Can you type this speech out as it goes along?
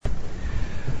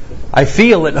I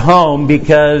feel at home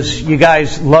because you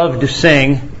guys love to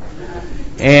sing,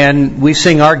 and we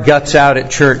sing our guts out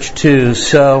at church too.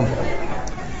 So,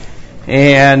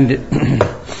 and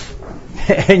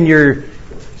you're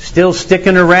still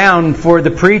sticking around for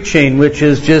the preaching, which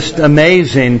is just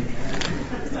amazing.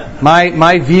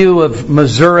 My view of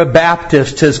Missouri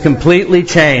Baptist has completely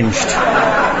changed.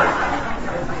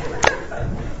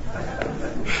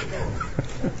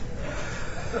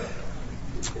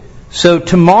 So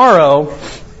tomorrow,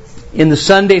 in the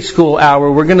Sunday school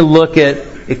hour, we're going to look at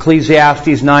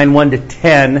Ecclesiastes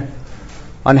 9:1-10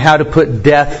 on how to put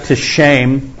death to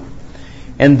shame.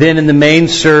 And then in the main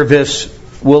service,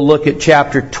 we'll look at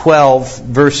chapter 12,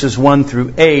 verses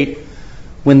 1-8,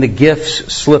 when the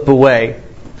gifts slip away,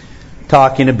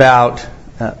 talking about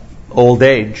old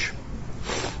age.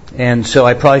 And so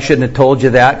I probably shouldn't have told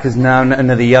you that, because now none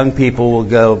of the young people will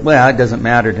go, well, it doesn't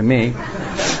matter to me.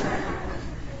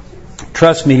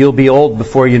 Trust me, you'll be old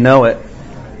before you know it.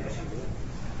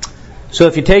 So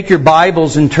if you take your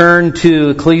Bibles and turn to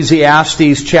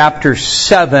Ecclesiastes chapter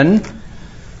 7,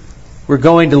 we're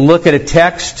going to look at a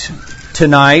text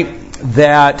tonight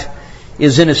that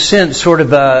is in a sense sort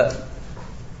of a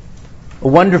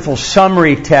wonderful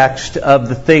summary text of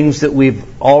the things that we've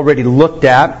already looked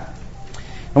at.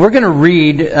 And we're going to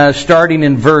read starting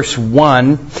in verse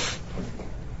 1.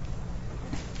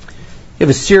 We have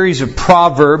a series of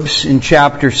Proverbs in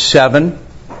chapter 7.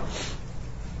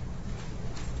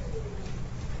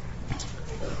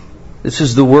 This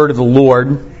is the word of the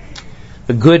Lord.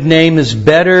 A good name is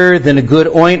better than a good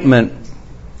ointment,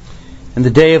 and the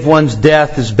day of one's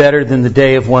death is better than the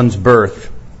day of one's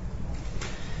birth.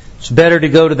 It's better to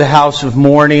go to the house of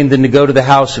mourning than to go to the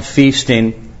house of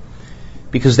feasting,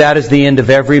 because that is the end of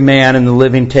every man, and the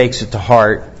living takes it to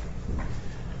heart.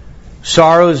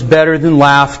 Sorrow is better than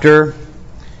laughter,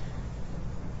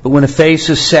 but when a face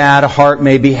is sad, a heart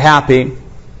may be happy.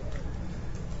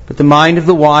 But the mind of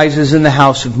the wise is in the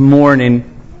house of mourning,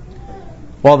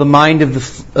 while the mind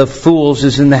of fools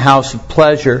is in the house of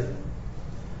pleasure.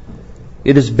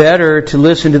 It is better to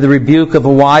listen to the rebuke of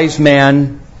a wise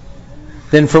man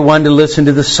than for one to listen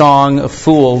to the song of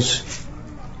fools.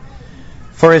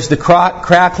 For as the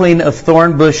crackling of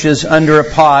thorn bushes under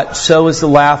a pot, so is the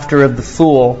laughter of the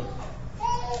fool.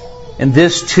 And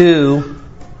this too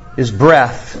is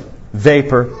breath,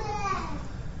 vapor.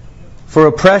 For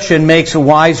oppression makes a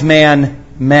wise man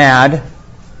mad,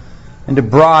 and a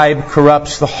bribe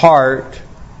corrupts the heart.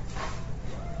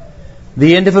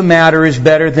 The end of a matter is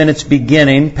better than its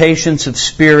beginning. Patience of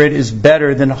spirit is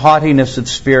better than haughtiness of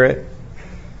spirit.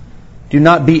 Do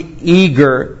not be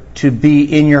eager to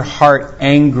be in your heart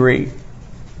angry,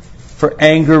 for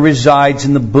anger resides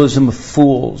in the bosom of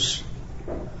fools.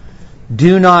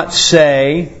 Do not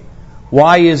say,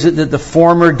 why is it that the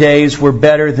former days were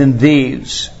better than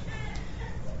these?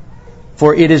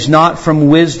 For it is not from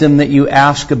wisdom that you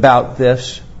ask about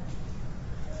this.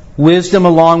 Wisdom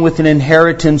along with an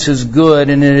inheritance is good,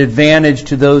 and an advantage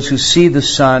to those who see the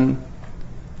sun.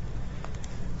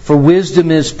 For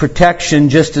wisdom is protection,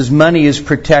 just as money is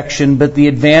protection, but the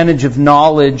advantage of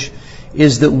knowledge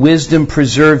is that wisdom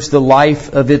preserves the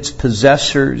life of its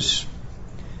possessors.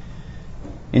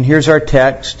 And here's our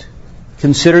text.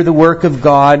 Consider the work of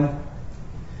God,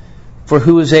 for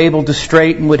who is able to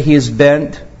straighten what he has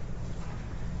bent?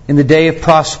 In the day of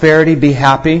prosperity, be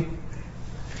happy.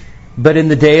 But in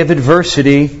the day of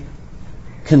adversity,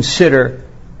 consider.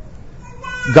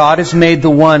 God has made the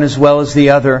one as well as the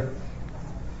other,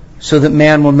 so that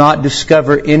man will not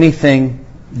discover anything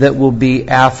that will be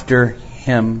after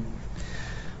him.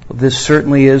 Well, this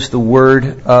certainly is the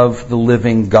word of the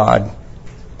living God.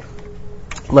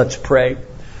 Let's pray.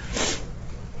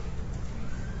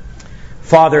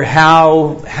 Father,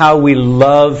 how we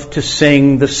love to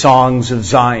sing the songs of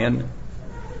Zion.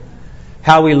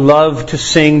 How we love to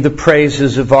sing the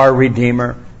praises of our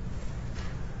Redeemer.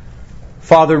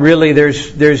 Father, really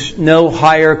there's no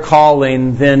higher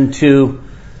calling than to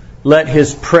let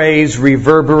His praise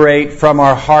reverberate from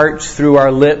our hearts through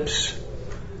our lips.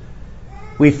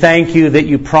 We thank You that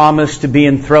You promise to be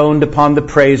enthroned upon the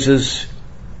praises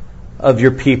of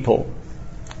Your people.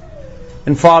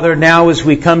 And Father, now as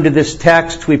we come to this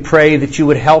text, we pray that You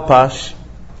would help us.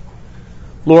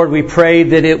 Lord, we pray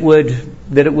that it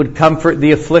would comfort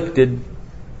the afflicted.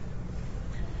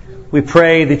 We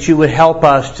pray that You would help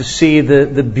us to see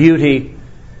the beauty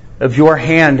of Your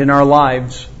hand in our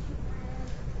lives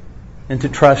and to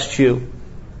trust You.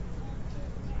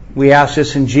 We ask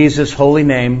this in Jesus' holy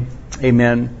name.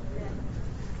 Amen.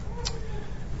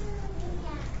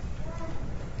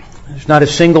 There's not a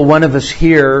single one of us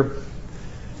here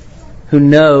who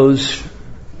knows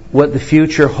what the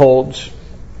future holds.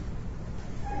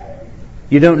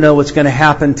 You don't know what's going to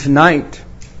happen tonight,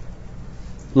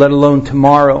 let alone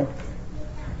tomorrow.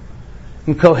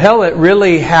 And Kohelet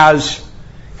really has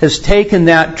taken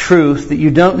that truth that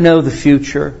you don't know the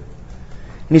future,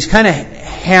 and he's kind of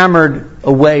hammered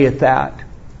away at that.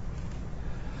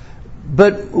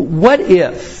 But what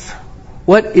if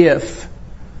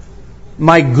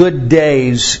my good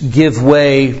days give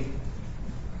way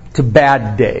to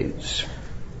bad days?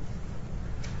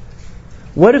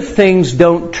 What if things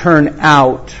don't turn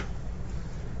out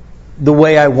the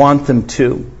way I want them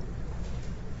to?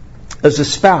 As a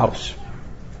spouse,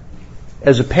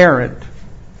 as a parent,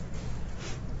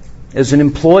 as an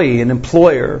employee, an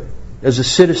employer, as a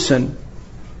citizen.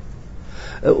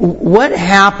 What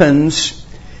happens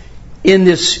in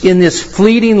this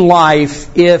fleeting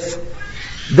life if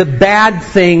the bad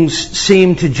things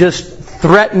seem to just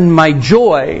threaten my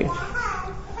joy?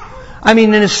 I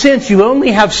mean, in a sense, you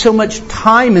only have so much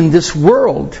time in this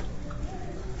world.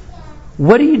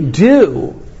 What do you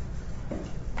do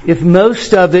if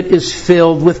most of it is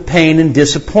filled with pain and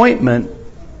disappointment?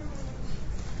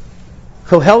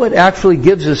 Kohelet actually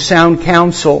gives us sound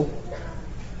counsel.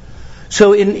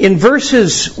 So in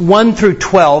verses 1 through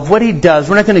 12, what he does,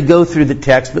 we're not going to go through the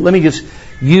text, but let me just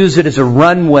use it as a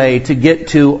runway to get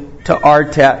to our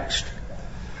text.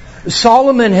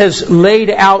 Solomon has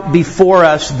laid out before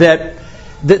us that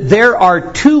there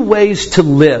are two ways to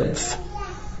live.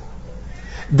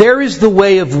 There is the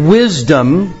way of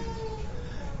wisdom,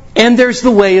 and there's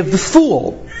the way of the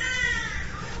fool.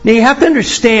 Now you have to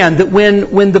understand that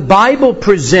when the Bible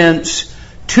presents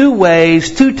two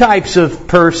ways, two types of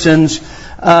persons,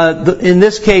 in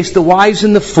this case the wise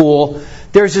and the fool,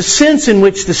 there's a sense in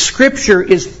which the Scripture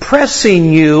is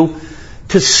pressing you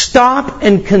to stop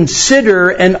and consider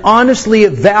and honestly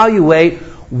evaluate,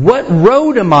 what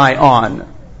road am I on?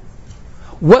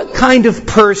 What kind of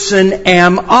person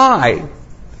am I?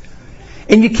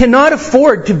 And you cannot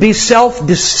afford to be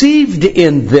self-deceived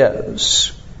in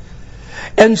this.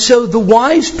 And so the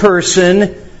wise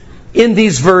person in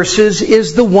these verses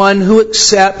is the one who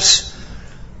accepts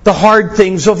the hard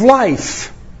things of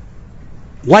life,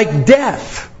 like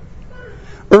death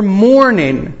or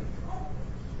mourning.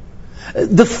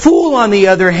 The fool, on the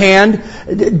other hand,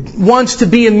 wants to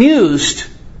be amused.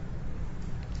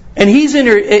 And he's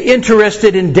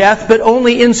interested in death, but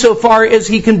only insofar as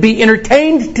he can be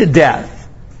entertained to death.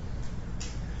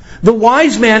 The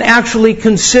wise man actually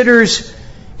considers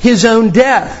his own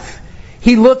death.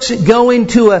 He looks at going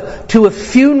to a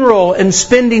funeral and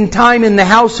spending time in the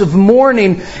house of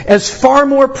mourning as far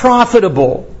more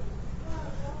profitable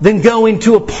than going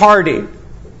to a party.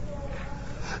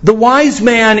 The wise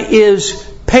man is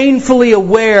painfully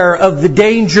aware of the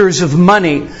dangers of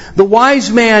money. The wise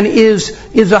man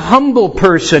is a humble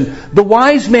person. The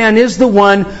wise man is the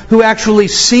one who actually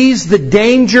sees the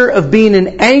danger of being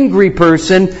an angry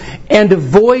person and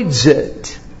avoids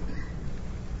it.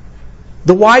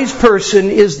 The wise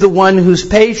person is the one who's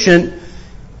patient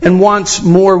and wants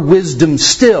more wisdom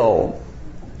still.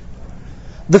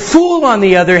 The fool, on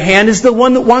the other hand, is the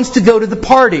one that wants to go to the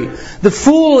party. The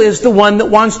fool is the one that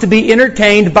wants to be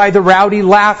entertained by the rowdy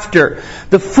laughter.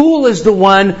 The fool is the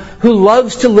one who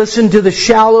loves to listen to the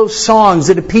shallow songs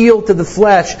that appeal to the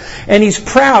flesh. And he's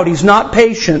proud, he's not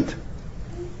patient.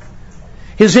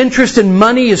 His interest in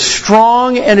money is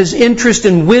strong, and his interest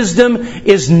in wisdom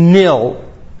is nil.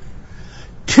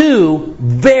 Two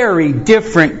very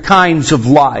different kinds of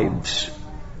lives.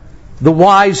 The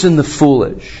wise and the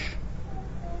foolish.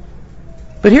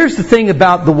 But here's the thing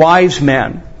about the wise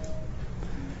man.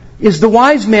 Is the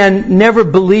wise man never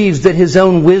believes that his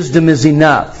own wisdom is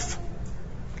enough.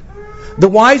 The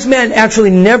wise man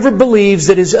actually never believes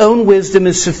that his own wisdom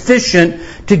is sufficient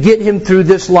to get him through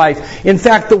this life. In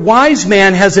fact, the wise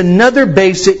man has another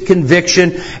basic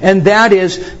conviction, and that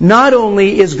is, not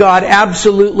only is God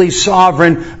absolutely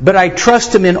sovereign, but I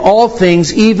trust Him in all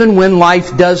things, even when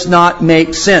life does not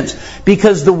make sense.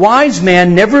 Because the wise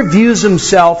man never views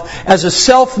himself as a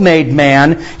self-made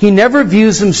man, he never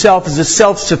views himself as a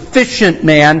self-sufficient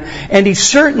man, and he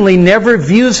certainly never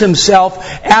views himself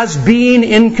as being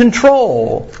in control.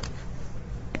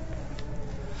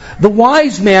 The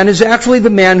wise man is actually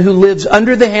the man who lives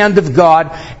under the hand of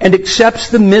God and accepts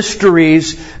the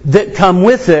mysteries that come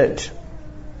with it.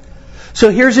 So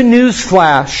here's a news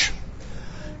flash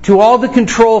to all the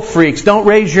control freaks. Don't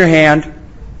raise your hand.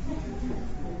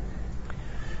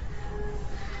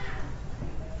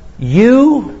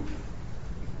 You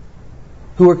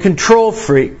who are control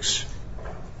freaks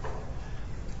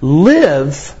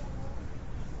live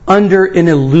under an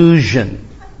illusion.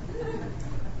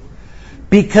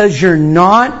 Because you're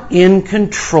not in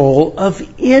control of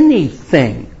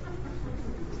anything.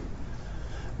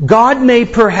 God may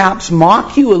perhaps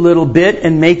mock you a little bit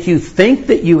and make you think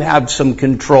that you have some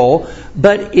control,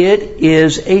 but it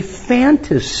is a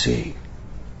fantasy.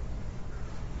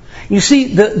 You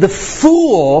see, the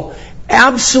fool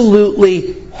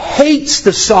absolutely hates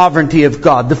the sovereignty of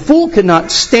God. The fool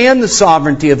cannot stand the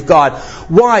sovereignty of God.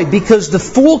 Why? Because the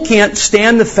fool can't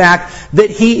stand the fact that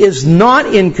he is not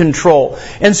in control.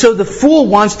 And so the fool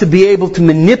wants to be able to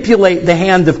manipulate the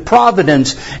hand of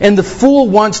providence. And the fool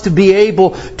wants to be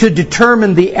able to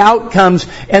determine the outcomes.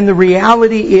 And the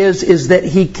reality is that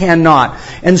he cannot.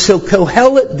 And so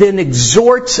Kohelet then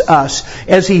exhorts us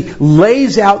as he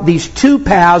lays out these two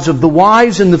paths of the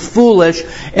wise and the foolish.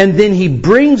 And then he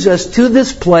brings us to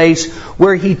this place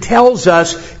where he tells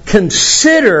us,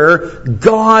 consider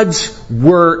God's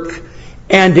work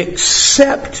and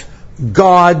accept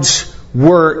God's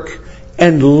work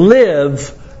and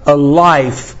live a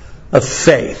life of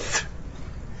faith.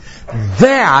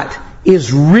 That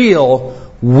is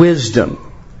real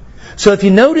wisdom. So if you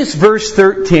notice verse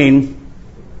 13,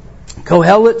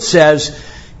 Kohelet says,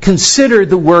 consider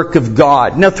the work of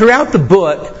God. Now throughout the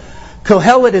book,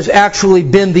 Kohelet has actually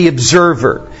been the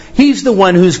observer. He's the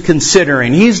one who's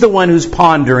considering. He's the one who's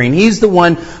pondering. He's the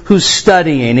one who's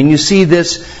studying. And you see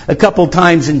this a couple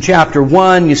times in chapter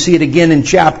 1. You see it again in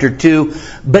chapter 2.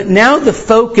 But now the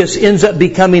focus ends up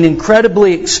becoming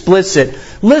incredibly explicit.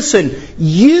 Listen,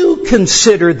 you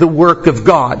consider the work of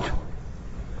God.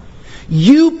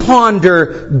 You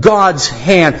ponder God's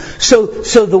hand. So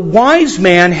the wise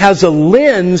man has a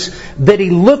lens that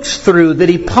he looks through, that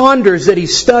he ponders, that he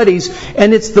studies,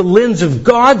 and it's the lens of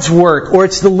God's work, or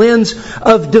it's the lens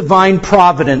of divine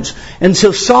providence. And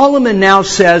so Solomon now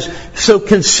says, so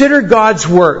consider God's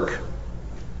work.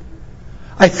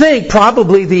 I think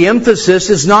probably the emphasis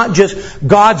is not just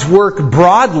God's work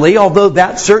broadly, although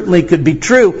that certainly could be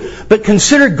true, but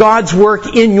consider God's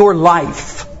work in your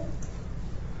life.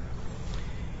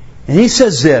 And he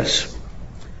says this,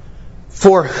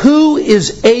 for who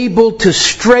is able to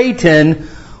straighten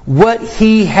what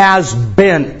he has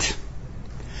bent?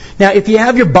 Now, if you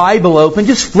have your Bible open,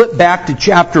 just flip back to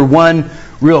chapter 1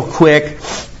 real quick.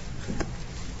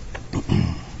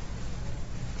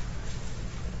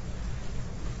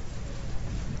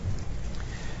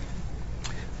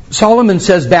 Solomon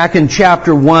says back in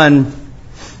chapter 1,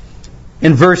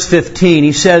 in verse 15,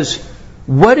 he says,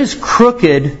 what is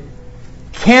crooked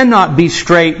cannot be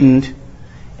straightened,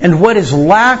 and what is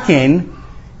lacking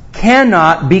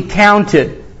cannot be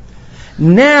counted.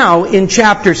 Now, in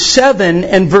chapter 7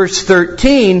 and verse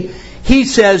 13, he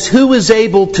says, who is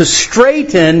able to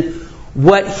straighten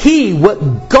what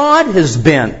God has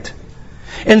bent?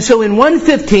 And so in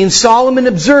 1:15, Solomon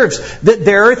observes that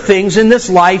there are things in this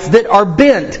life that are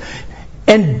bent.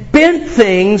 And bent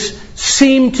things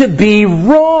seem to be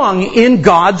wrong in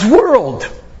God's world.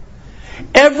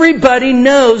 Everybody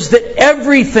knows that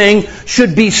everything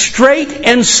should be straight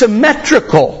and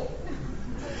symmetrical.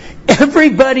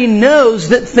 Everybody knows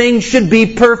that things should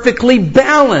be perfectly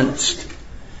balanced.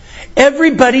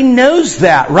 Everybody knows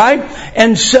that, right?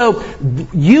 And so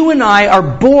you and I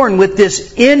are born with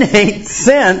this innate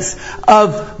sense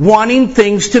of wanting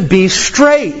things to be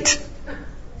straight.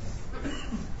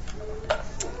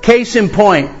 Case in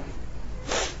point.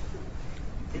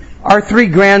 Our 3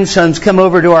 grandsons come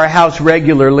over to our house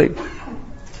regularly.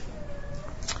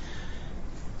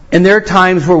 And there are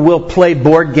times where we'll play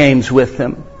board games with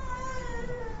them.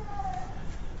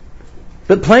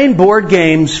 But playing board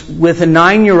games with a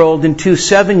 9-year-old and 2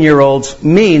 7-year-olds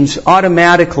means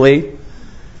automatically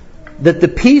that the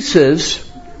pieces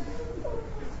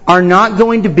are not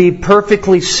going to be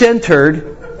perfectly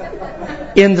centered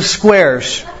in the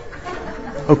squares.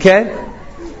 Okay?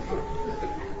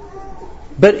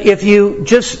 But if you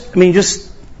just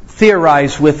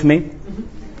theorize with me.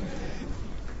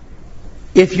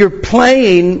 If you're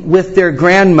playing with their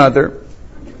grandmother,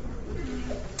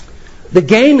 the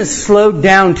game is slowed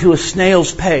down to a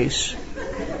snail's pace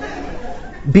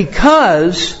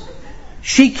because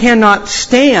she cannot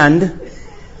stand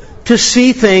to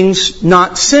see things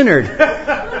not centered.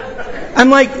 I'm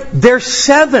like, they're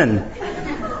 7.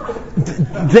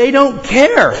 They don't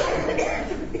care.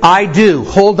 I do.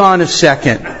 Hold on a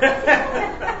second.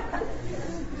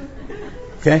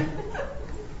 Okay?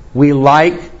 We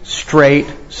like straight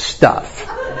stuff.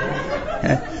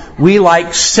 Okay? We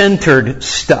like centered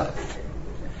stuff.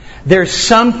 There's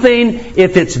something,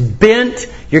 if it's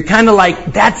bent, you're kind of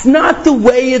like, that's not the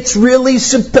way it's really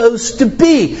supposed to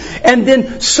be. And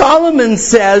then Solomon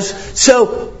says,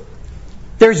 so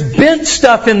there's bent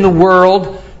stuff in the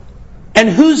world, And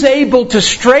who's able to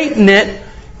straighten it?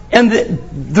 And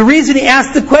the reason he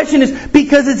asked the question is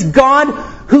because it's God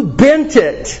who bent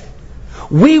it.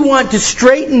 We want to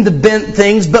straighten the bent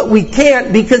things, but we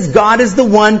can't because God is the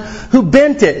one who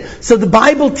bent it. So the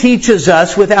Bible teaches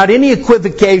us without any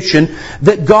equivocation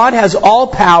that God has all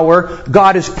power,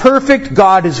 God is perfect,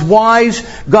 God is wise,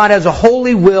 God has a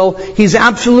holy will, He's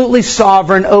absolutely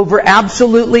sovereign over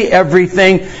absolutely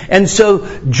everything. And so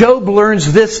Job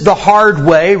learns this the hard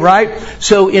way, right?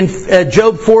 So in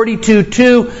Job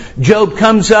 42:2, Job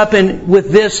comes up and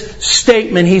with this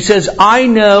statement, he says, I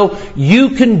know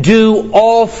you can do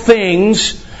all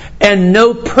things, and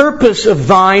no purpose of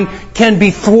thine can be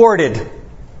thwarted.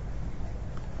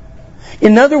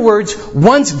 In other words,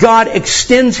 once God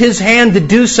extends His hand to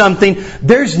do something,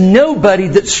 there's nobody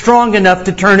that's strong enough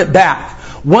to turn it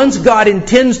back. Once God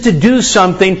intends to do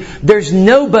something, there's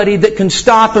nobody that can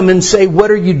stop Him and say,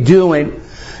 what are you doing?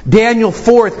 Daniel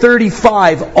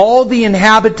 4:35, all the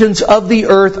inhabitants of the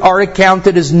earth are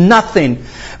accounted as nothing,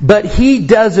 but He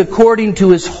does according to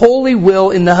His holy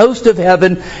will in the host of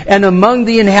heaven and among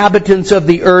the inhabitants of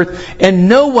the earth, and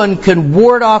no one can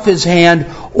ward off His hand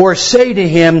or say to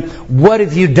Him, what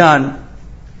have you done?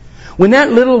 When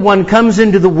that little one comes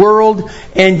into the world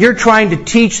and you're trying to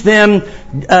teach them,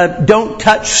 don't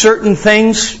touch certain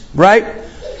things, right?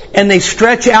 And they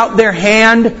stretch out their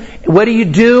hand, what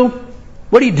do?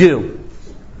 What do you do?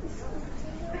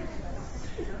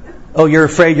 Oh, you're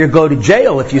afraid you'll go to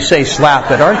jail if you say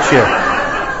slap it, aren't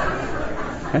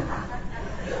you?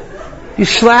 You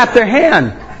slap their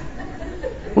hand.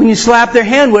 When you slap their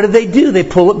hand, what do? They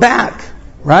pull it back,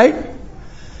 right?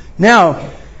 Now,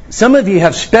 some of you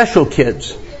have special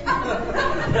kids.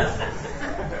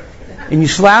 And you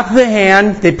slap the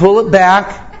hand, they pull it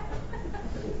back.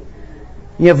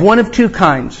 You have one of two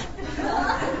kinds.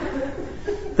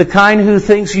 The kind who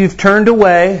thinks you've turned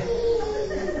away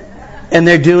and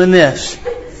they're doing this,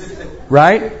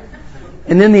 right?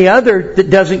 And then the other that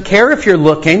doesn't care if you're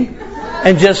looking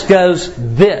and just goes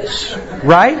this,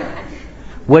 right?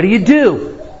 What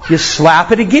do? You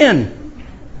slap it again,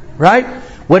 right?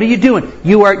 What are you doing?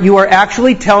 You are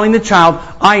actually telling the child,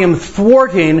 I am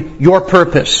thwarting your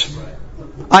purpose.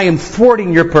 I am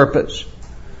thwarting your purpose.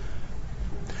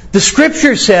 The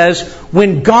Scripture says,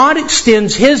 when God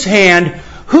extends His hand,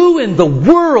 who in the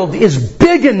world is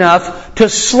big enough to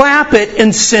slap it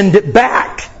and send it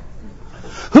back?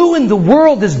 Who in the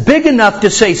world is big enough to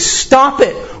say, stop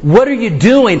it, what are you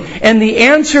doing? And the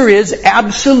answer is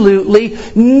absolutely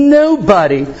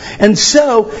nobody. And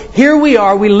so, here we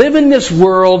are, we live in this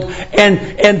world,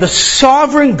 and the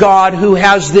sovereign God who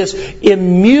has this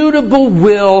immutable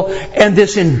will and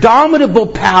this indomitable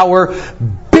power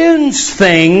bends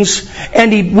things,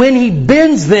 and when He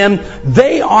bends them,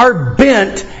 they are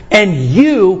bent, and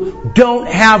you don't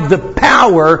have the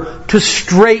power to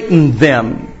straighten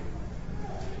them.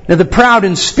 Now, the proud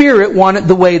in spirit want it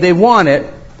the way they want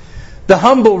it. The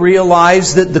humble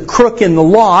realize that the crook in the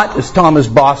lot, as Thomas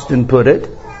Boston put it,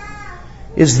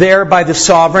 is there by the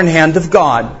sovereign hand of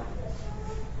God.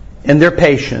 And they're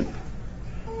patient.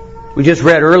 We just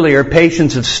read earlier,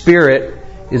 patience of spirit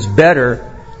is better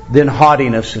than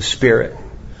haughtiness of spirit.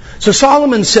 So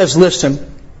Solomon says,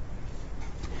 listen,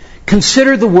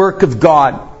 consider the work of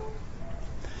God.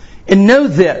 And know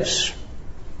this,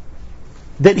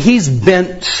 that He's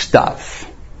bent stuff.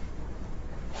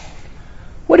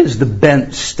 What is the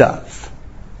bent stuff?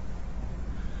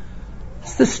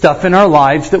 It's the stuff in our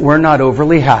lives that we're not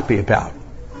overly happy about.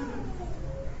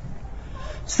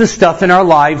 It's the stuff in our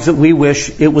lives that we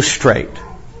wish it was straight.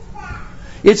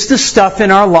 It's the stuff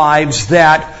in our lives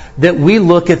that we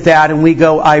look at that and we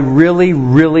go, I really,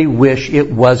 really wish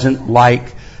it wasn't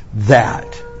like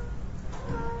that.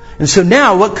 And so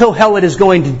now what Kohelet is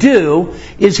going to do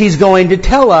is he's going to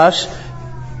tell us,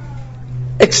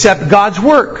 accept God's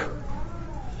work.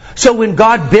 So when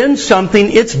God bends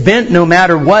something, it's bent no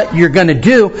matter what you're going to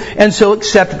do. And so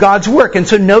accept God's work. And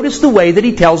so notice the way that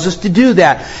He tells us to do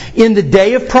that. In the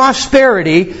day of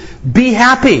prosperity, be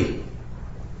happy.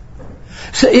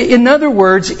 So in other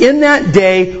words, in that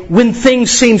day when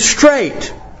things seem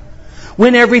straight,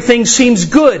 when everything seems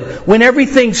good, when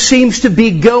everything seems to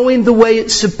be going the way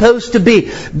it's supposed to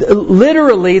be.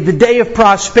 Literally, the day of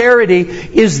prosperity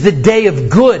is the day of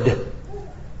good.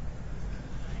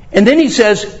 And then he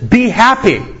says, be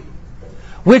happy,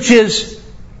 which is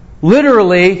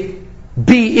literally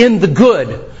be in the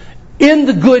good. In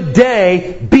the good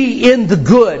day, be in the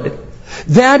good.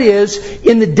 That is,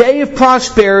 in the day of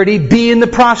prosperity, be in the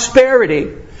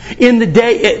prosperity. In the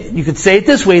day, you could say it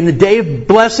this way, in the day of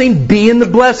blessing, be in the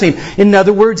blessing. In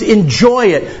other words, enjoy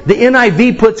it. The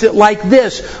NIV puts it like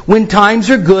this: when times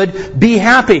are good, be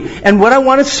happy. And what I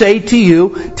want to say to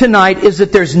you tonight is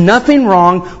that there's nothing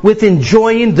wrong with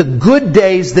enjoying the good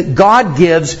days that God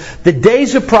gives, the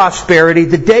days of prosperity,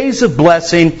 the days of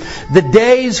blessing, the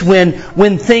days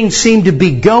when things seem to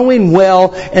be going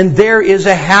well and there is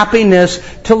a happiness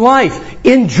to life.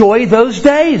 Enjoy those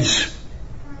days.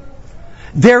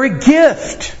 They're a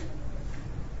gift.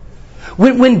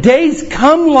 When days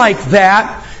come like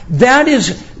that, that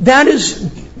is,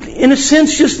 in a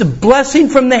sense, just a blessing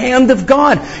from the hand of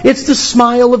God. It's the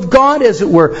smile of God, as it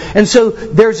were. And so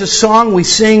there's a song we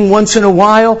sing once in a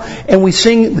while, and we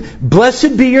sing,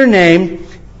 "Blessed be your name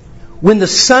when the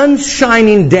sun's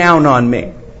shining down on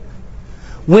me,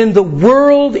 when the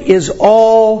world is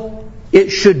all it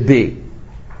should be.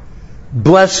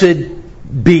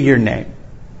 Blessed be your name."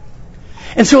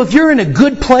 And so if you're in a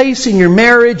good place in your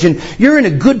marriage, and you're in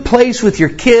a good place with your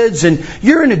kids, and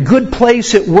you're in a good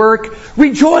place at work,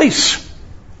 rejoice.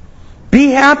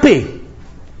 Be happy.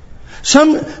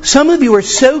 Some of you are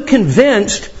so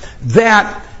convinced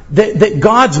that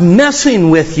God's messing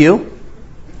with you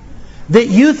that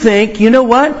you think, you know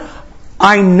what?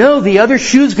 I know the other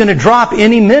shoe's going to drop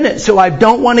any minute, so I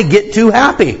don't want to get too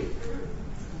happy.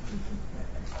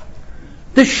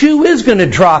 The shoe is going to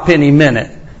drop any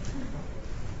minute.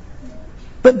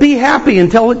 But be happy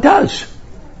until it does.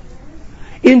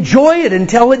 Enjoy it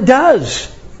until it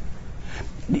does.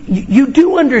 You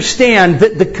do understand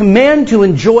that the command to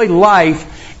enjoy life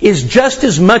is just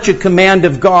as much a command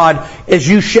of God as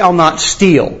 "you shall not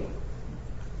steal."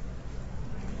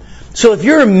 So if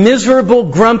you're a miserable,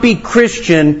 grumpy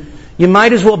Christian, you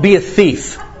might as well be a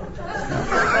thief.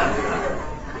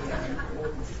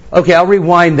 Okay, I'll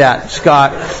rewind that,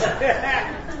 Scott.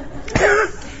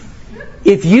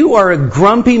 If you are a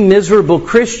grumpy, miserable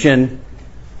Christian,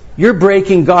 you're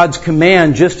breaking God's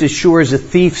command just as sure as a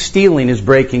thief stealing is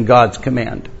breaking God's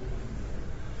command.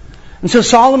 And so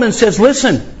Solomon says,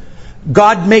 listen,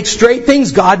 God makes straight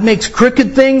things, God makes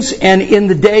crooked things, and in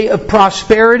the day of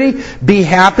prosperity, be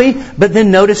happy. But then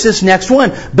notice this next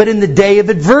one. But in the day of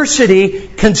adversity,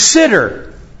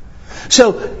 consider.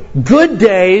 So, good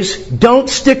days don't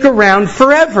stick around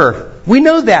forever. We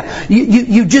know that.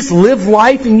 You just live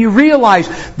life and you realize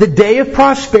the day of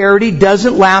prosperity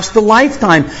doesn't last a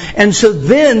lifetime. And so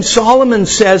then Solomon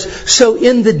says, so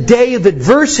in the day of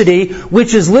adversity,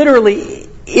 which is literally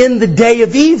in the day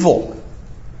of evil,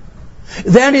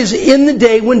 that is in the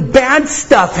day when bad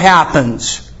stuff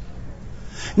happens.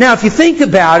 Now, if you think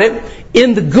about it,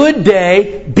 in the good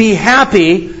day, be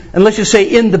happy. And let's just say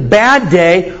in the bad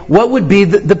day, what would be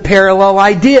the parallel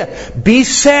idea? Be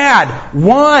sad,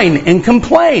 whine, and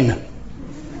complain.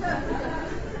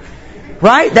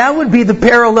 Right? That would be the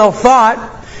parallel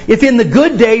thought. If in the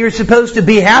good day you're supposed to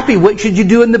be happy, what should you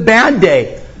do in the bad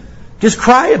day? Just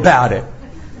cry about it.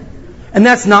 And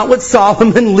that's not what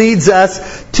Solomon leads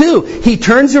us to. He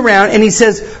turns around and he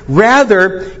says,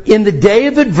 rather, in the day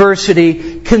of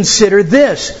adversity, consider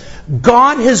this.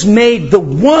 God has made the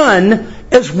one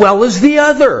as well as the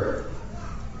other.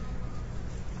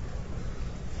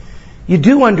 You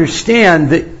do understand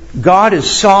that God is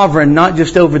sovereign not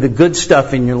just over the good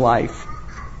stuff in your life.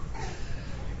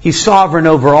 He's sovereign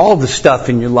over all the stuff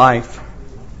in your life,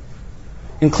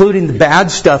 including the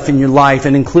bad stuff in your life,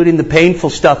 and including the painful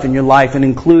stuff in your life, and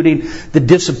including the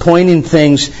disappointing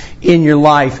things in your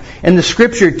life. And the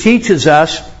Scripture teaches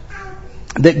us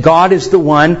that God is the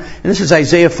one, and this is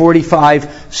Isaiah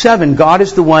 45:7. God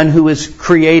is the one who is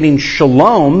creating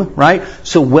shalom, right?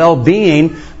 So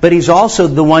well-being, but He's also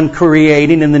the one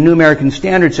creating, and the New American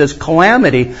Standard says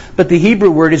calamity, but the Hebrew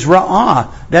word is ra'ah.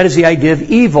 That is the idea of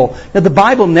evil. Now the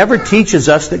Bible never teaches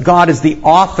us that God is the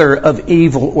author of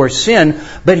evil or sin,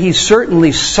 but He's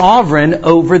certainly sovereign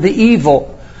over the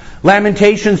evil.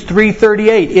 Lamentations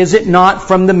 3:38, is it not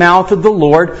from the mouth of the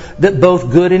Lord that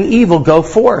both good and evil go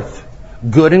forth?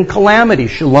 Good and calamity,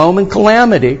 shalom and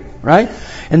calamity, right?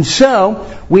 And so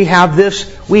we have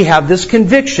this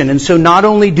conviction. And so not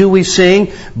only do we sing,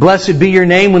 "Blessed be your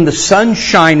name when the sun's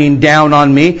shining down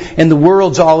on me and the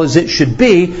world's all as it should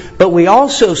be," but we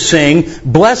also sing,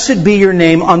 "Blessed be your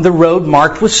name on the road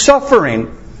marked with suffering.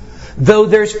 Though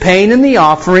there's pain in the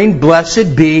offering,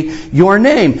 blessed be your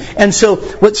name." And so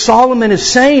what Solomon is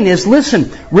saying is,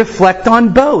 listen, reflect on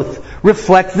both.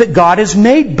 reflect that God has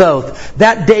made both.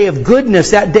 That day of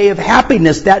goodness, that day of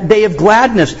happiness, that day of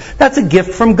gladness, that's a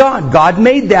gift from God. God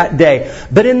made that day.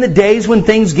 But in the days when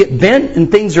things get bent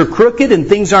and things are crooked and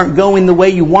things aren't going the way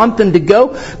you want them to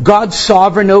go, God's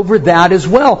sovereign over that as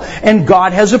well. And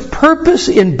God has a purpose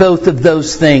in both of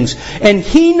those things. And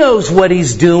He knows what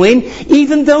He's doing,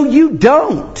 even though you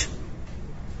don't.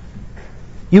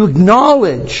 You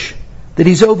acknowledge that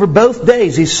He's over both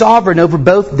days. He's sovereign over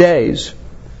both days.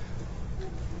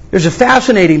 There's a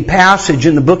fascinating passage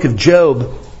in the book of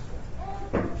Job.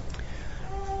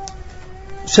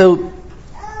 So,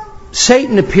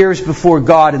 Satan appears before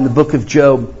God in the book of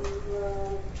Job.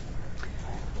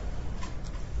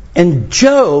 And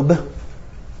Job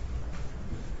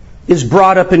is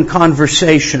brought up in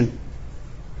conversation.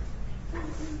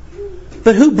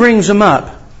 But who brings him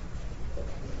up?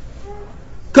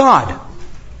 God.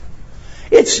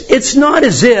 It's not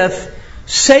as if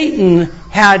Satan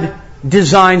had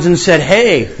designs and said,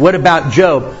 hey, what about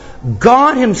Job?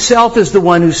 God Himself is the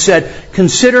one who said,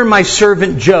 consider my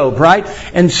servant Job, right?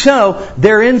 And so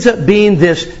there ends up being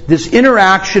this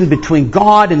interaction between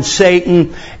God and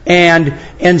Satan,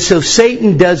 and so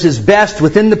Satan does his best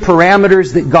within the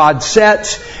parameters that God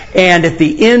sets, and at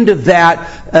the end of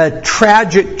that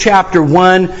tragic chapter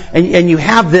 1, and you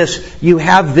have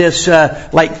this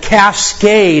like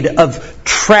cascade of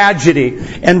tragedy.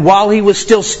 And while he was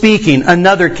still speaking,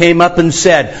 another came up and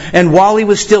said. And while he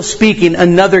was still speaking,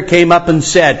 another came up and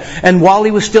said. And while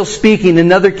he was still speaking,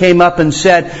 another came up and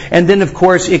said. And then, of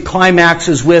course, it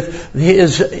climaxes with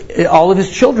all of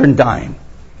his children dying.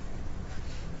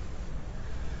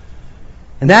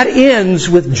 And that ends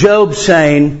with Job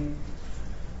saying,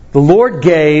 the Lord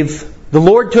gave, the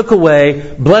Lord took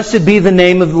away, blessed be the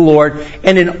name of the Lord.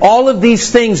 And in all of these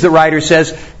things, the writer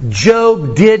says,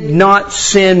 Job did not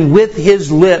sin with his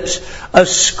lips,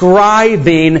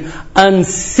 ascribing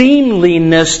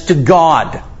unseemliness to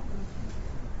God.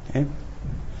 Okay?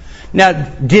 Now,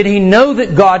 did he know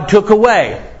that God took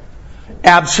away?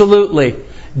 Absolutely.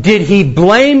 Did he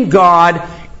blame God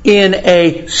in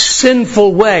a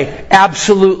sinful way?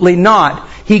 Absolutely not.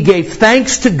 He gave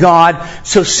thanks to God.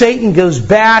 So Satan goes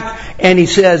back and he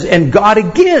says, and God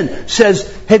again says,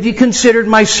 have you considered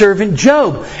my servant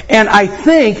Job? And I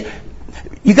think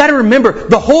you got to remember,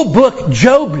 the whole book,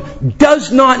 Job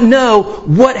does not know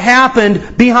what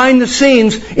happened behind the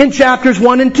scenes in chapters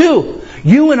 1 and 2.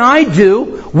 You and I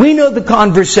do. We know the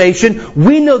conversation.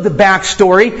 We know the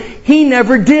backstory. He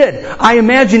never did. I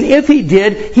imagine if he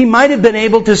did, he might have been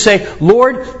able to say,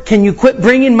 Lord, can you quit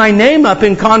bringing my name up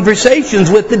in conversations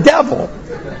with the devil?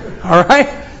 All right?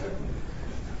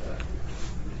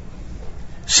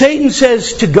 Satan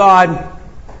says to God,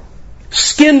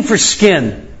 skin for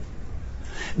skin.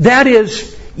 That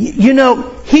is, you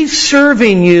know, he's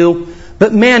serving you,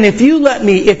 but man, if you let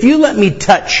me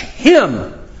touch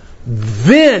him,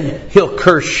 then he'll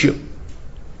curse you.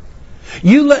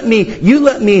 You let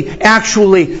me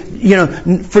actually,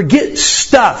 forget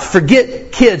stuff,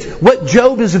 forget kids. What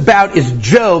Job is about is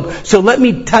Job, so let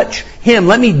me touch him,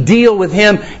 let me deal with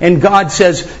him. And God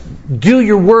says, do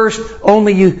your worst,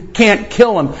 only you can't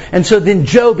kill him. And so then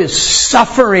Job is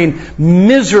suffering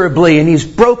miserably, and he's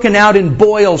broken out in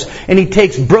boils, and he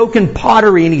takes broken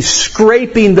pottery and he's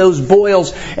scraping those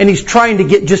boils, and he's trying to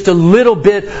get just a little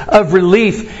bit of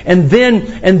relief. And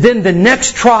then the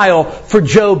next trial for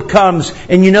Job comes,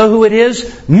 and you know who it is?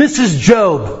 Mrs.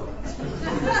 Job.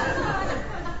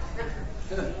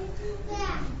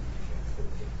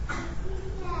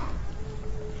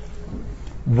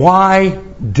 Why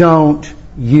don't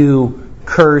you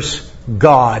curse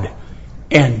God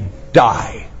and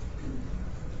die?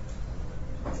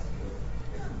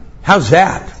 How's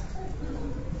that?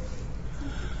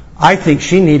 I think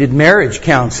she needed marriage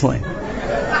counseling.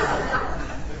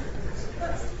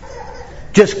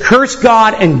 Just curse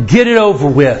God and get it over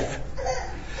with.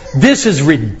 This is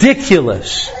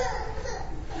ridiculous.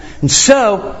 And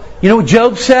so, you know what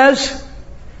Job says?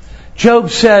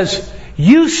 Job says,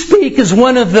 you speak as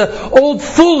one of the old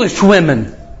foolish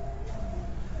women.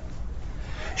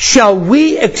 Shall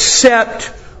we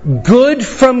accept good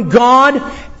from God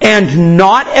and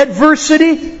not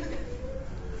adversity?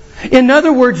 In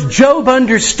other words, Job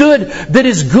understood that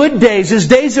his good days, his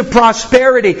days of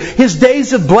prosperity, his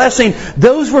days of blessing,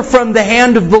 those were from the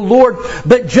hand of the Lord.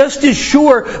 But just as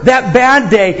sure, that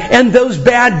bad day and those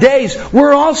bad days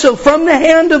were also from the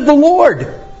hand of the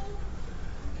Lord.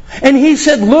 And he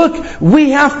said, look, we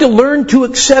have to learn to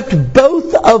accept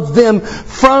both of them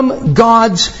from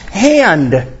God's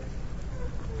hand.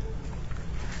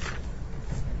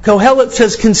 Kohelet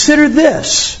says, consider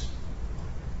this.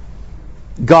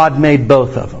 God made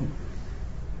both of them.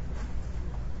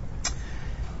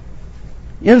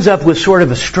 ends up with sort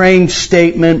of a strange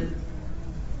statement.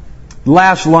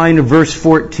 Last line of verse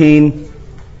 14.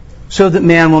 So that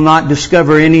man will not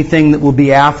discover anything that will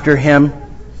be after him.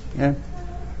 Yeah.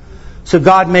 So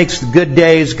God makes the good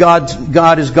days.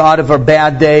 God is God of our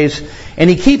bad days. And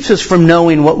He keeps us from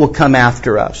knowing what will come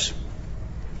after us.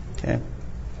 Okay.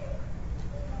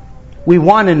 We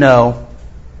want to know.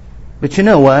 But you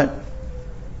know what?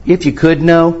 If you could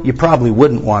know, you probably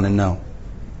wouldn't want to know.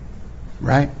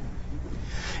 Right?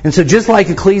 And so just like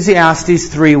Ecclesiastes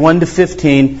 3,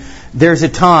 1-15, there's a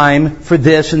time for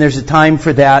this and there's a time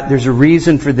for that. There's a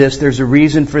reason for this, there's a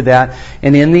reason for that.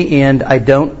 And in the end, I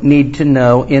don't need to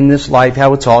know in this life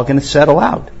how it's all going to settle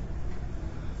out.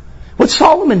 What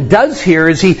Solomon does here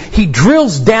is he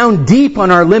drills down deep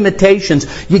on our limitations.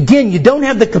 Again, you don't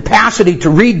have the capacity to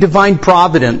read divine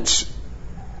providence.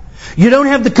 You don't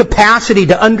have the capacity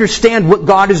to understand what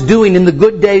God is doing in the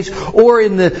good days or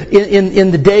in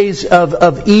the days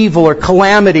of evil or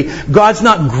calamity. God's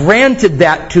not granted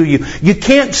that to you. You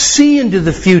can't see into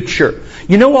the future.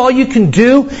 You know, all you can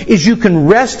do is you can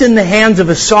rest in the hands of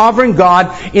a sovereign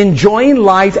God, enjoying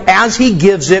life as He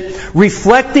gives it,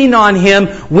 reflecting on Him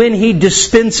when He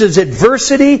dispenses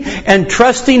adversity, and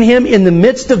trusting Him in the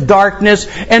midst of darkness,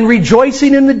 and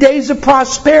rejoicing in the days of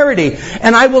prosperity.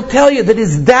 And I will tell you that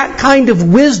it's that kind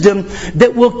of wisdom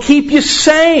that will keep you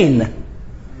sane.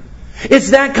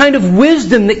 It's that kind of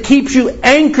wisdom that keeps you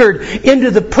anchored into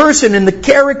the person and the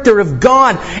character of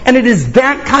God. And it is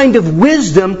that kind of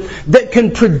wisdom that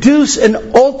can produce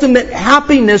an ultimate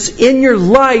happiness in your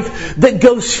life that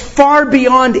goes far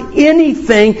beyond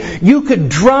anything you could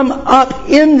drum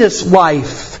up in this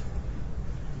life.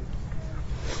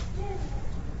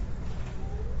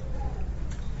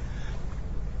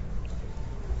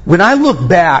 When I look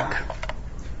back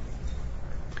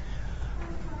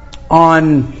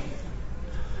on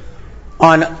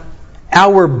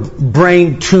our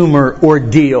brain tumor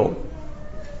ordeal,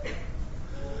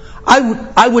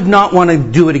 I would not want to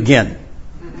do it again.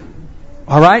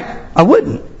 All right? I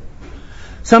wouldn't.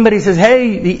 Somebody says,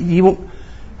 hey,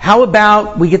 how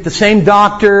about we get the same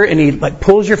doctor and he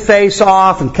pulls your face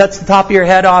off and cuts the top of your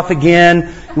head off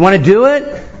again. You want to do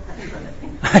it?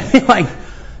 I'd be like,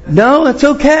 no, it's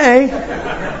okay.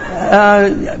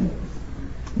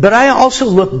 But I also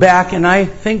look back and I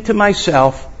think to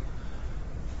myself,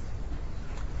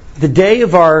 the day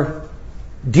of our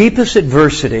deepest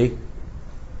adversity,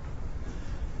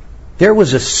 there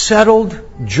was a settled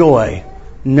joy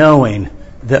knowing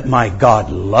that my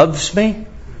God loves me,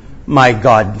 my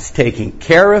God is taking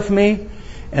care of me,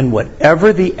 and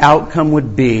whatever the outcome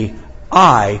would be,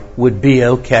 I would be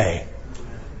okay.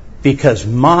 Because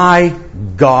my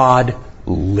God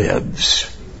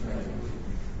lives.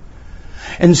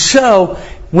 And so,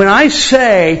 when I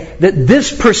say that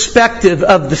this perspective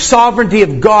of the sovereignty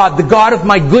of God, the God of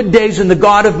my good days and the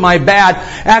God of my bad,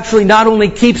 actually not only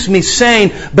keeps me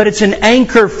sane, but it's an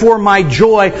anchor for my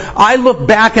joy, I look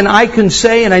back and I can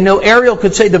say, and I know Ariel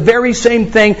could say the very same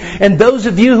thing, and those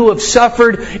of you who have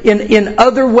suffered in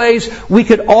other ways, we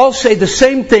could all say the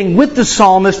same thing with the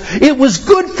psalmist. It was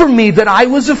good for me that I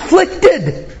was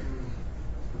afflicted,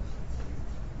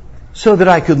 so that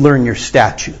I could learn your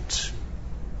statutes.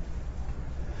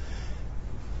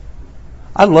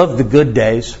 I love the good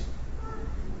days.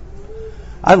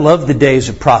 I love the days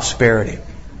of prosperity.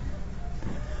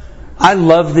 I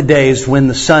love the days when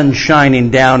the sun's shining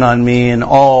down on me and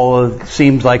all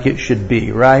seems like it should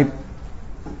be, right?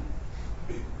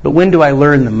 But when do I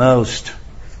learn the most?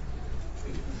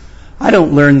 I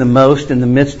don't learn the most in the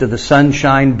midst of the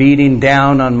sunshine beating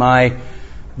down on my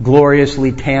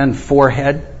gloriously tanned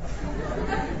forehead.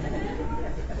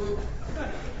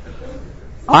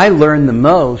 I learn the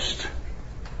most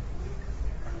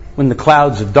when the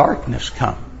clouds of darkness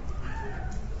come.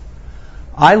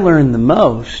 I learn the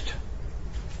most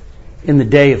in the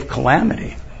day of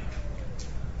calamity.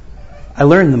 I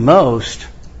learn the most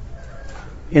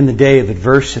in the day of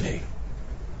adversity.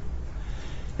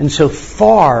 And so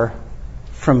far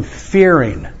from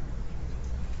fearing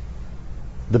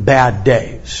the bad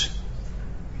days,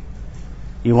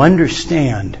 you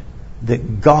understand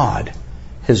that God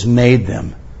has made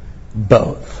them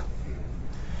both.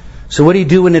 So what do you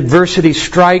do when adversity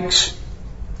strikes?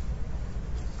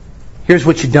 Here's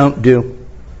what you don't do.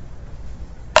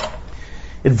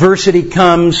 Adversity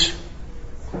comes.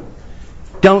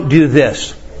 Don't do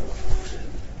this.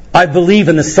 I believe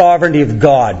in the sovereignty of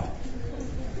God.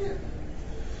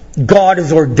 God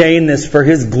has ordained this for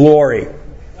His glory.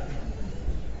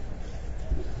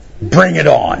 Bring it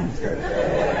on.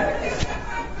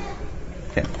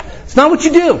 Okay. It's not what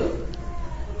you do.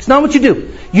 It's not what you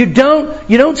do. You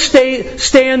don't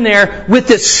stand there with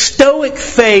this stoic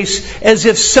face as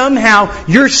if somehow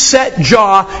your set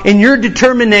jaw and your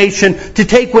determination to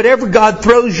take whatever God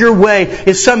throws your way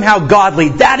is somehow godly.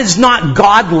 That is not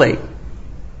godly.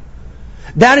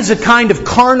 That is a kind of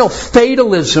carnal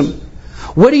fatalism.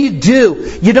 What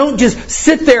do? You don't just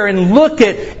sit there and look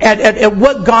at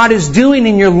what God is doing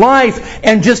in your life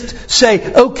and just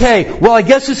say, okay, well, I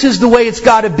guess this is the way it's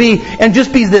got to be, and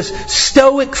just be this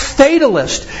stoic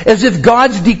fatalist, as if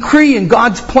God's decree and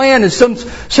God's plan is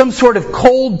some sort of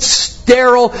cold,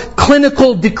 sterile,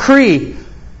 clinical decree.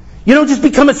 You don't just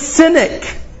become a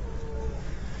cynic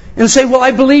and say, well,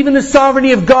 I believe in the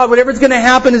sovereignty of God. Whatever's going to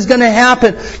happen is going to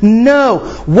happen. No.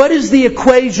 What is the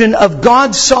equation of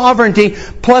God's sovereignty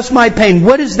plus my pain?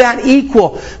 What does that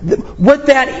equal? What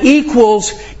that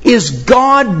equals is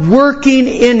God working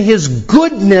in His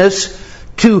goodness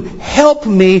to help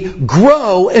me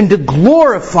grow and to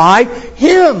glorify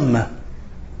Him.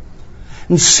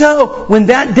 And so, when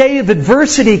that day of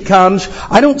adversity comes,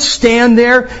 I don't stand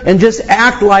there and just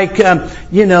act like,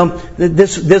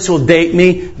 this will date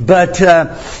me, but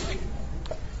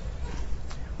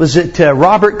was it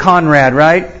Robert Conrad,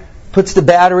 right? Puts the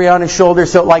battery on his shoulder,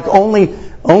 so like only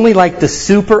like the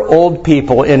super old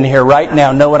people in here right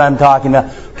now know what I'm talking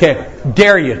about. Okay,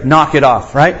 dare you, knock it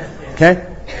off, right? Okay?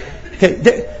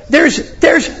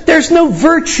 There's no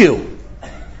virtue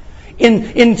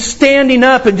in standing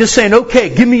up and just saying,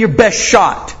 okay, give me your best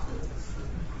shot.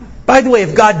 By the way,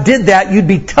 if God did that, you'd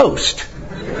be toast.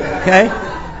 Okay?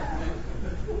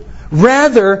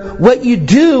 Rather, what you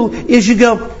do is you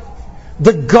go,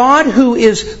 the God who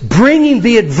is bringing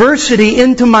the adversity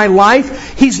into my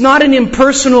life, He's not an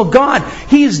impersonal God.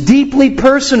 He is deeply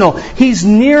personal. He's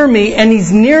near me, and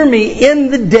He's near me in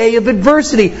the day of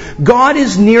adversity. God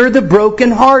is near the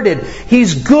brokenhearted.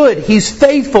 He's good. He's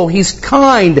faithful. He's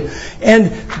kind.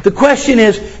 And the question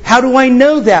is, how do I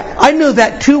know that? I know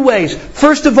that two ways.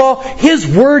 First of all, His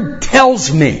Word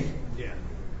tells me.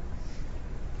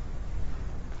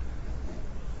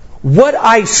 What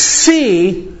I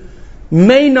see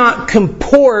may not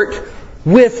comport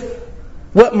with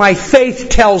what my faith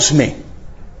tells me.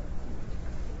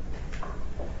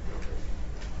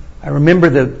 I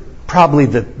remember probably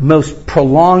the most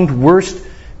prolonged, worst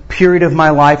period of my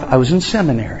life. I was in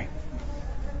seminary.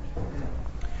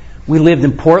 We lived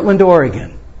in Portland,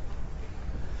 Oregon,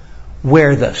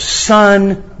 where the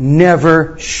sun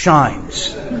never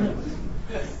shines.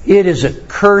 It is a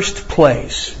cursed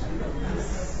place.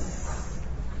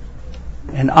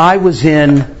 And I was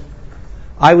in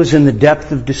the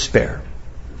depth of despair.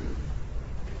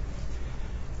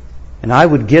 And I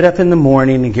would get up in the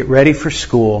morning and get ready for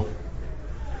school.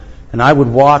 And I would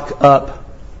walk up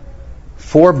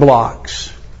 4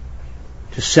 blocks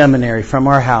to seminary from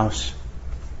our house.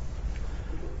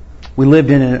 We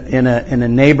lived in a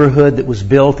neighborhood that was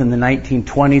built in the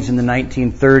 1920s and the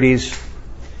 1930s.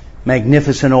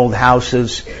 Magnificent old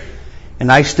houses. And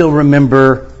I still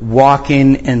remember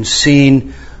walking and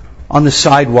seeing on the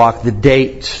sidewalk the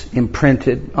dates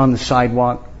imprinted on the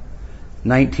sidewalk.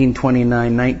 1929,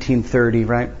 1930,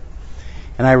 right?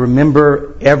 And I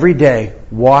remember every day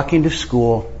walking to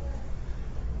school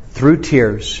through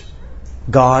tears.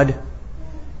 God,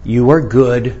 You are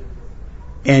good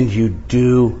and You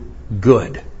do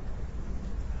good.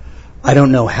 I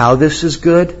don't know how this is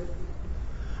good.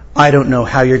 I don't know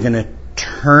how You're going to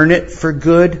turn it for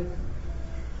good.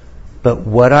 But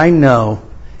what I know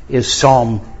is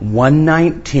Psalm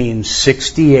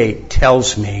 119:68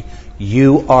 tells me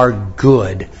You are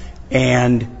good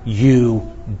and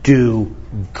You do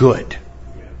good.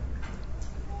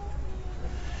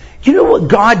 You know what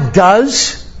God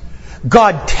does?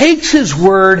 God takes His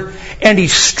Word and He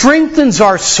strengthens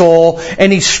our soul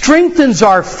and He strengthens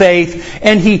our faith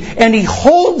and He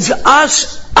holds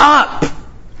us up.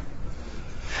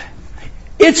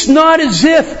 It's not as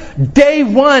if day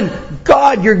one,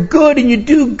 God, You're good and You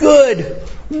do good.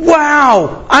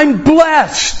 Wow, I'm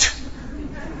blessed.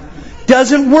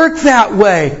 Doesn't work that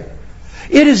way.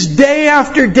 It is day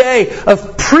after day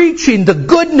of preaching the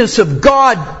goodness of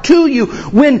God to you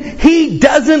when He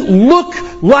doesn't look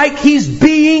like He's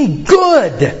being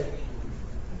good.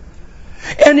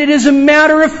 And it is a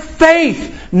matter of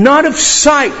faith not of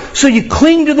sight. So you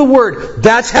cling to the Word.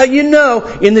 That's how you know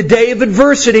in the day of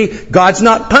adversity, God's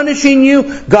not punishing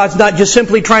you. God's not just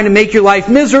simply trying to make your life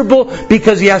miserable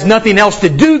because He has nothing else to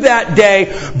do that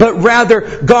day. But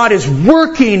rather, God is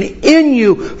working in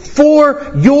you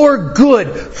for your good,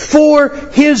 for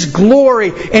His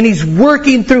glory. And He's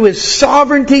working through His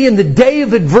sovereignty in the day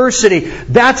of adversity.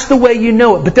 That's the way you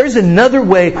know it. But there's another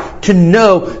way to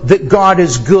know that God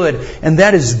is good. And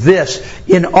that is this.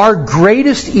 In our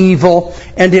greatest evil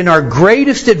and in our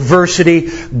greatest adversity,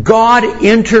 God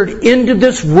entered into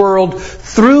this world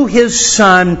through His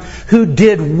Son, who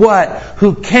did what?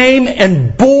 Who came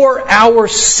and bore our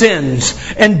sins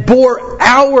and bore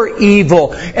our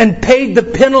evil and paid the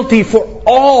penalty for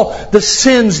all the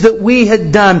sins that we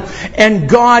had done. And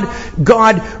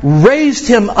God raised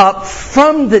Him up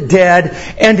from the dead,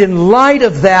 and in light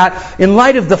of that, in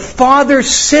light of the Father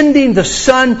sending the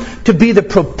Son to be the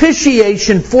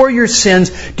propitiation for your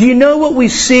sins, do you know what we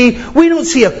see? We don't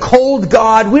see a cold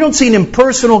God. We don't see an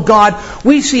impersonal God.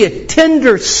 We see a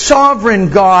tender, sovereign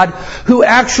God who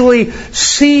actually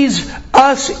sees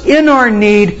us in our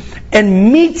need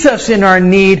and meets us in our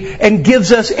need and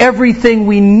gives us everything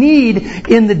we need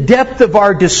in the depth of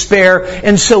our despair.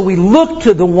 And so we look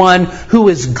to the one who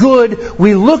is good.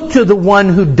 We look to the one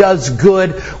who does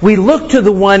good. We look to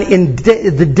the one in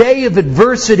the day of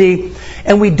adversity.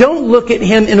 And we don't look at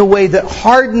Him in a way that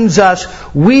hardens us.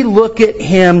 We look at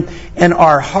Him and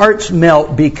our hearts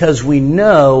melt because we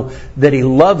know that He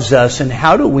loves us. And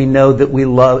how do we know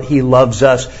that He loves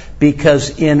us?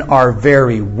 Because in our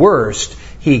very worst,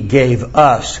 He gave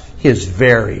us His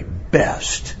very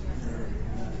best.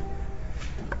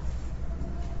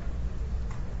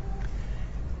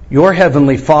 Your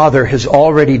Heavenly Father has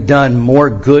already done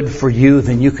more good for you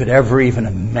than you could ever even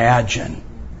imagine.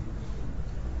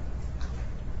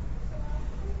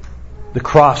 The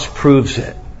cross proves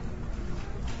it.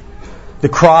 The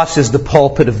cross is the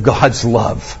pulpit of God's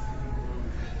love.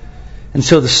 And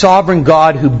so the sovereign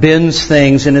God who bends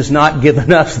things and has not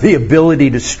given us the ability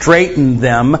to straighten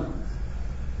them,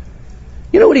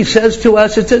 you know what He says to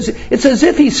us? It's as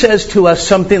if He says to us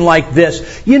something like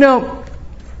this. You know,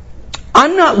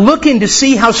 I'm not looking to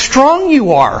see how strong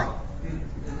you are.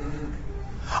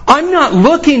 I'm not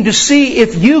looking to see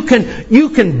if you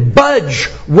can budge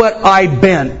what I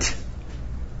bent.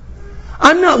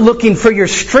 I'm not looking for your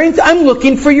strength. I'm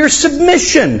looking for your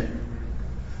submission.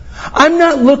 I'm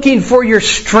not looking for your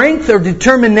strength or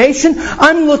determination.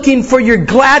 I'm looking for your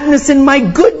gladness in my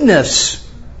goodness.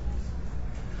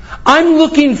 I'm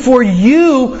looking for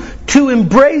you to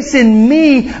embrace in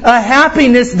me a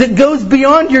happiness that goes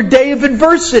beyond your day of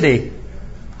adversity.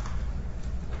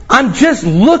 I'm just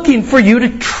looking for you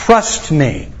to trust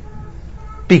me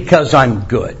because I'm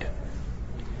good.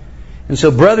 And so,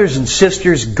 brothers and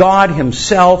sisters, God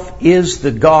Himself is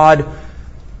the God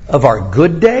of our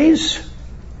good days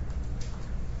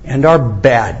and our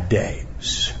bad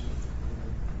days.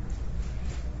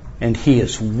 And He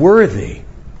is worthy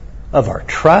of our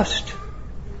trust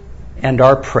and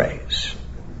our praise.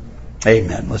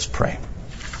 Amen. Let's pray.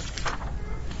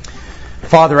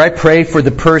 Father, I pray for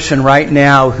the person right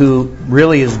now who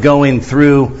really is going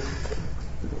through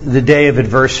the day of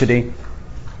adversity.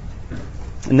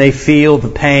 And they feel the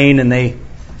pain and they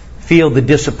feel the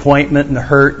disappointment and the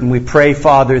hurt. And we pray,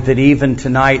 Father, that even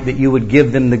tonight that You would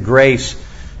give them the grace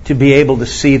to be able to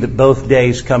see that both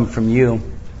days come from You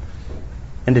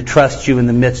and to trust You in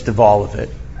the midst of all of it.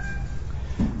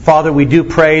 Father, we do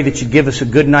pray that You'd give us a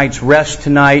good night's rest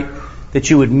tonight, that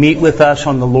You would meet with us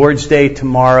on the Lord's Day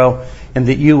tomorrow, and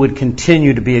that You would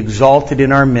continue to be exalted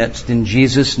in our midst. In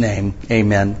Jesus' name,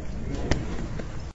 amen.